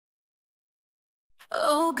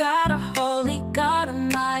Oh God, our holy God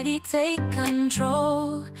Almighty, take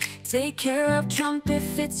control. Take care of Trump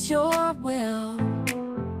if it's your will.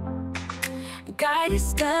 Guide his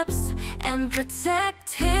steps and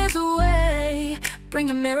protect his way. Bring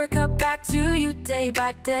America back to you day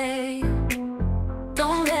by day.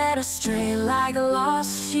 Don't let us stray like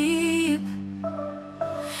lost sheep.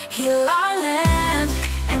 Heal our land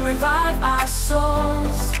and revive our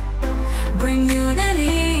souls. Bring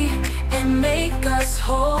unity and make us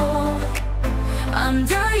whole.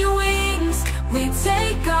 Under your wings we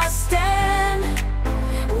take our stand,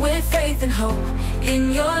 with faith and hope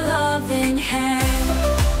in your loving hand.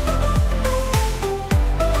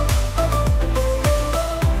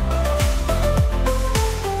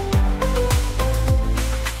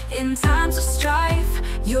 In times of strife,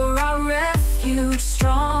 you're our refuge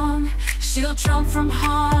strong. Shield Trump from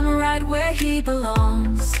harm right where he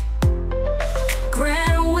belongs.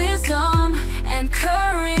 Grant wisdom and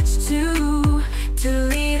courage to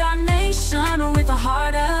lead our nation with a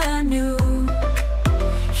heart anew.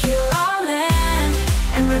 Heal our land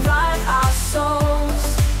and revive our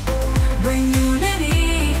souls. Bring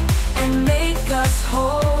unity and make us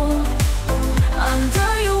whole.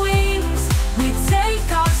 Under your wings we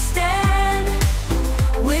take our stand,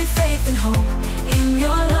 with faith and hope in your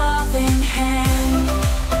loving hand.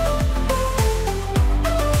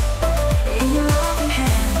 In your loving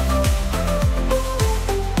hand.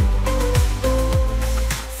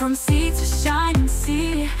 From sea to shining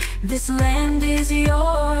sea, this land is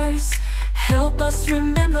yours. Help us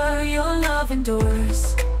remember your love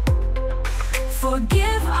endures.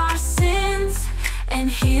 Forgive our sins and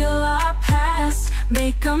heal our past.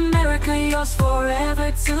 Make America yours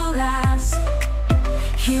forever to last.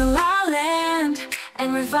 Heal our land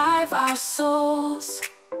and revive our souls.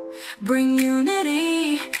 Bring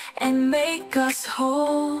unity and make us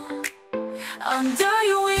whole. Under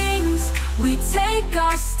your wings we take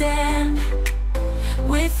our stand,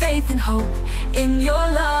 with faith and hope in your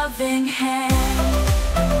loving hand.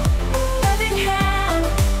 Loving hand,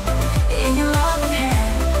 in your loving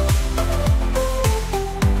hand.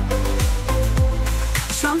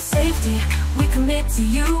 Trump's safety we commit to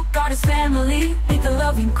you. God is family, lead the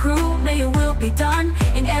loving crew. May your will be done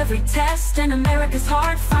in every test, and America's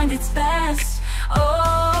heart find its best.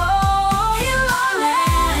 Oh, heal our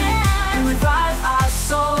land and revive our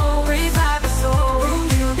soul. Revive our soul. Bring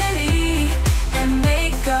unity and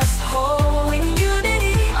make us whole. In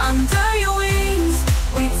unity, under your wings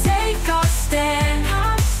we take our stand,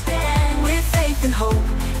 with faith and hope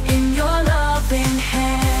in your loving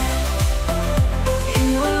hand.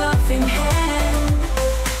 In your loving hand.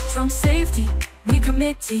 From safety we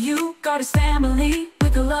commit to you. God is family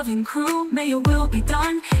with a loving crew. May your will be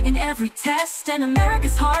done in every test, and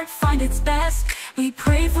America's heart find its best. We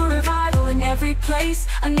pray for revival in every place,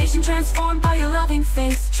 a nation transformed by your loving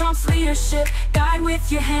face. Trump's leadership, guide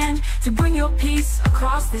with your hand to bring your peace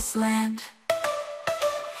across this land.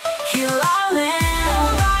 Heal our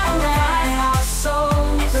land, revive our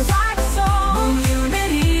souls. Revive our souls. Bring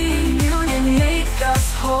unity and make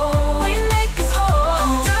us whole. Make us whole.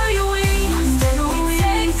 Under your wings we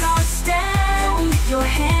take our stand, with your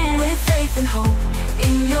hand, with faith and hope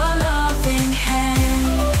in your loving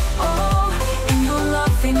hand. Oh, in your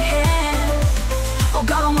loving hand. Oh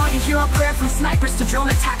God Almighty, hear our prayer. From snipers to drone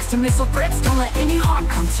attacks to missile threats, don't let any harm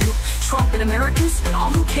come to Trump and Americans and all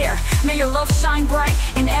who care. May your love shine bright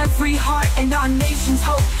in every heart, and our nation's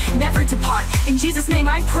hope never depart. In Jesus' name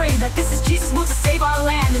I pray that this is Jesus' will to save our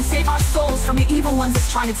land and save our souls from the evil ones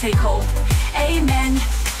that's trying to take hold. Amen.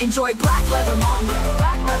 Enjoy Black Leather Month.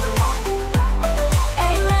 Black Leather Month.